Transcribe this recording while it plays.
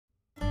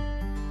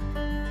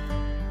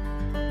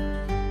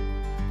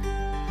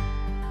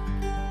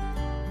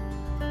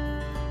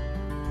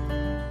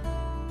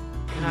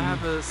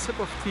have a sip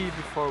of tea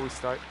before we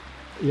start?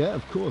 Yeah,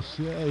 of course.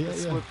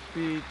 This would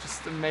be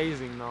just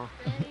amazing now.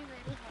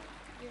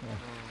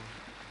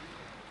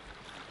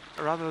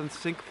 Rather than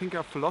think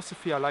of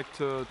philosophy, I like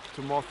to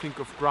more think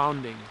of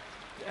grounding.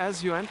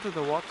 As you enter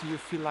the water, you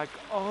feel like,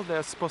 oh,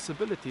 there's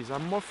possibilities,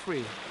 I'm more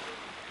free.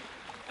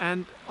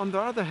 And on the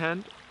other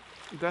hand,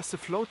 there's the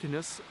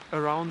floatiness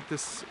around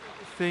this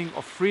thing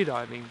of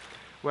freediving,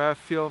 where I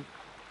feel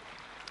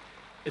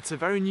it's a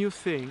very new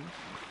thing.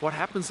 What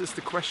happens is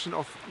the question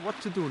of what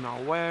to do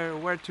now,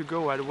 where to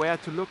go at, where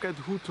to look at,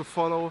 who to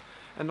follow,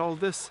 and all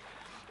this.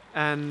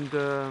 And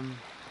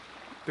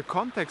the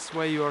context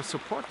where you are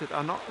supported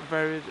are not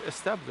very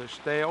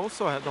established. They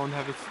also don't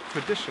have a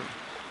tradition.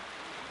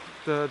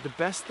 The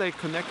best they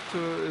connect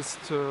to is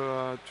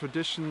to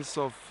traditions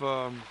of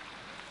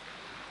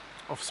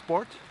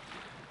sport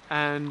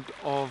and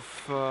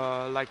of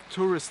like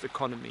tourist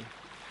economy.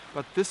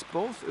 But this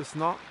both is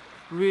not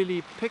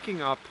really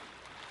picking up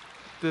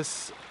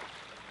this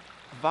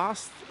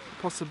vast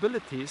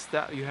possibilities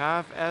that you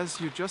have as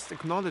you just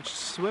acknowledge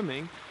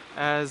swimming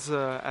as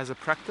a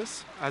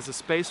practice, as a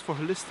space for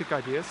holistic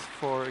ideas,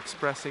 for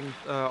expressing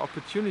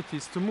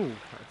opportunities to move.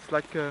 It's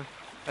like,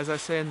 as I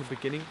say in the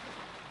beginning,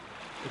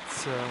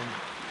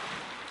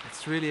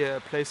 it's really a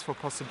place for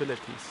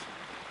possibilities.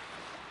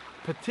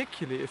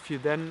 Particularly if you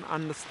then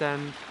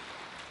understand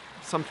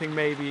something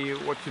maybe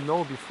what you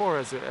know before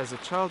as a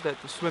child, that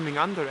swimming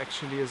under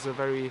actually is a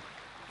very,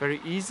 very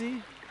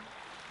easy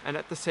and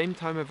at the same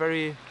time a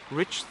very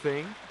rich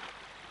thing,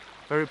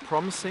 very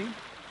promising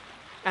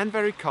and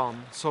very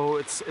calm. So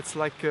it's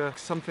like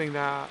something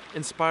that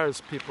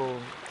inspires people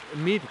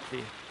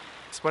immediately.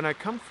 It's when I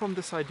come from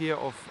this idea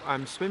of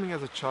I'm swimming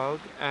as a child,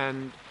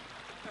 and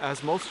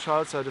as most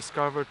childs I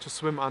discovered to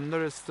swim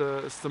under is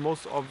the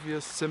most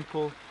obvious,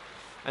 simple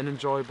and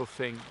enjoyable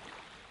thing.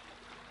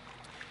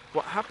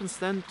 What happens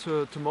then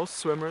to most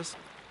swimmers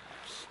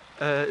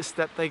is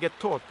that they get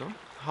taught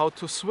how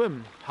to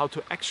swim, how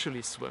to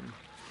actually swim,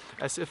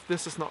 as if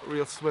this is not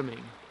real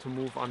swimming, to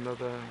move under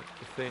the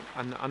thing,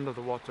 under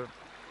the water.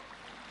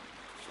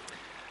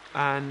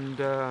 And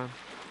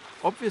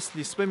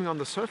obviously swimming on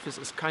the surface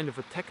is kind of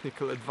a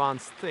technical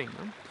advanced thing.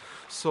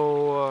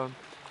 So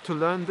to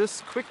learn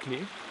this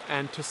quickly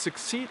and to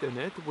succeed in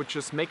it, which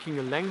is making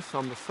a length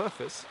on the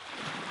surface,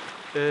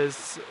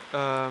 is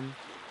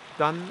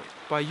done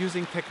by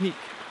using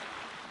technique.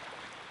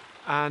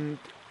 And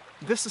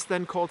this is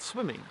then called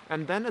swimming.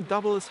 And then a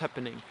double is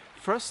happening.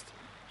 First,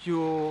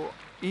 you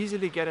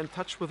easily get in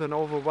touch with an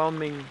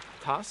overwhelming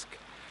task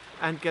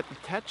and get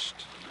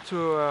attached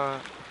to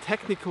a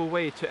technical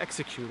way to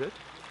execute it.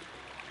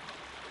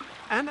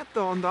 And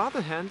on the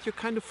other hand, you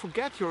kind of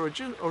forget your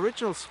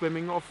original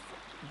swimming of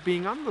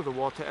being under the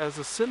water as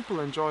a simple,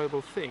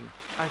 enjoyable thing.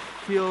 I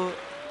feel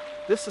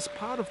this is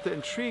part of the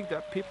intrigue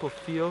that people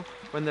feel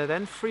when they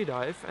then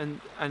freedive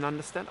and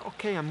understand,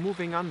 okay, I'm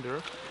moving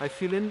under, I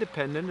feel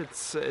independent,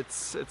 it's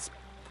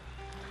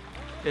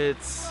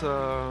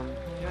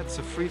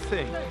a free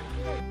thing.